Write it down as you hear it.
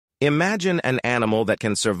Imagine an animal that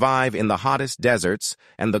can survive in the hottest deserts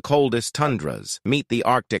and the coldest tundras. Meet the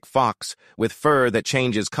Arctic fox, with fur that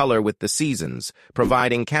changes color with the seasons,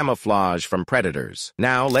 providing camouflage from predators.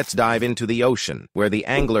 Now let's dive into the ocean, where the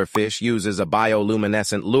anglerfish uses a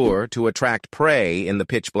bioluminescent lure to attract prey in the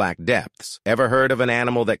pitch-black depths. Ever heard of an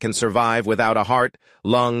animal that can survive without a heart,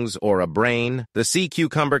 lungs, or a brain? The sea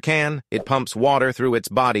cucumber can. It pumps water through its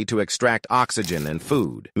body to extract oxygen and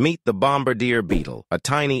food. Meet the bombardier beetle, a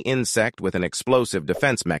tiny insect with an explosive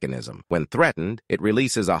defense mechanism. When threatened, it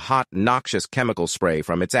releases a hot, noxious chemical spray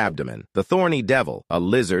from its abdomen. The thorny devil, a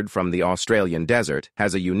lizard from the Australian desert,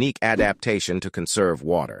 has a unique adaptation to conserve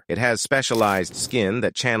water. It has specialized skin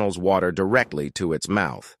that channels water directly to its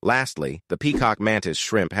mouth. Lastly, the peacock mantis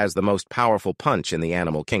shrimp has the most powerful punch in the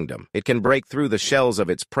animal kingdom. It can break through the shells of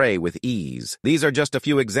its prey with ease. These are just a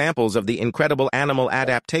few examples of the incredible animal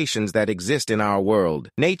adaptations that exist in our world.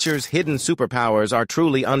 Nature's hidden superpowers are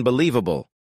truly unbelievable.